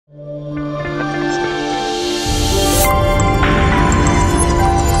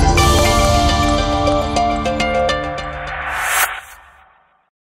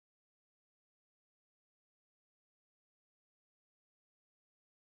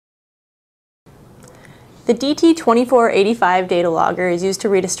The DT2485 Data Logger is used to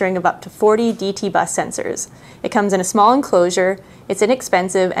read a string of up to 40 DT bus sensors. It comes in a small enclosure, it's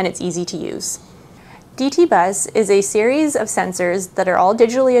inexpensive, and it's easy to use. DT bus is a series of sensors that are all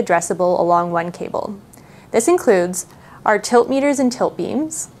digitally addressable along one cable. This includes our tilt meters and tilt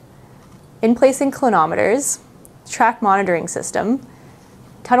beams, in-place inclinometers, track monitoring system,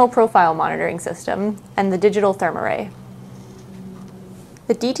 tunnel profile monitoring system, and the digital thermarray.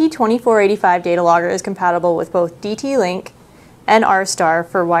 The DT2485 Data Logger is compatible with both DT Link and RSTAR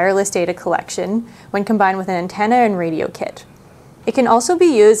for wireless data collection when combined with an antenna and radio kit. It can also be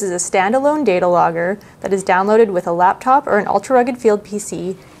used as a standalone data logger that is downloaded with a laptop or an ultra-rugged field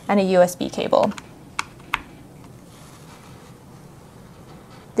PC and a USB cable.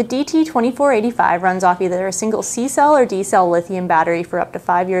 The DT2485 runs off either a single C-cell or D-cell lithium battery for up to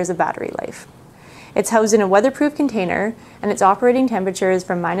 5 years of battery life. It's housed in a weatherproof container, and its operating temperature is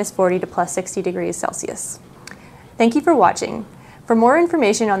from -40 to +60 degrees Celsius. Thank you for watching. For more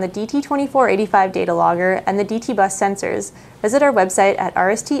information on the DT2485 Data Logger and the DT bus sensors, visit our website at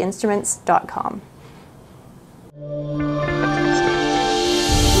rstinstruments.com.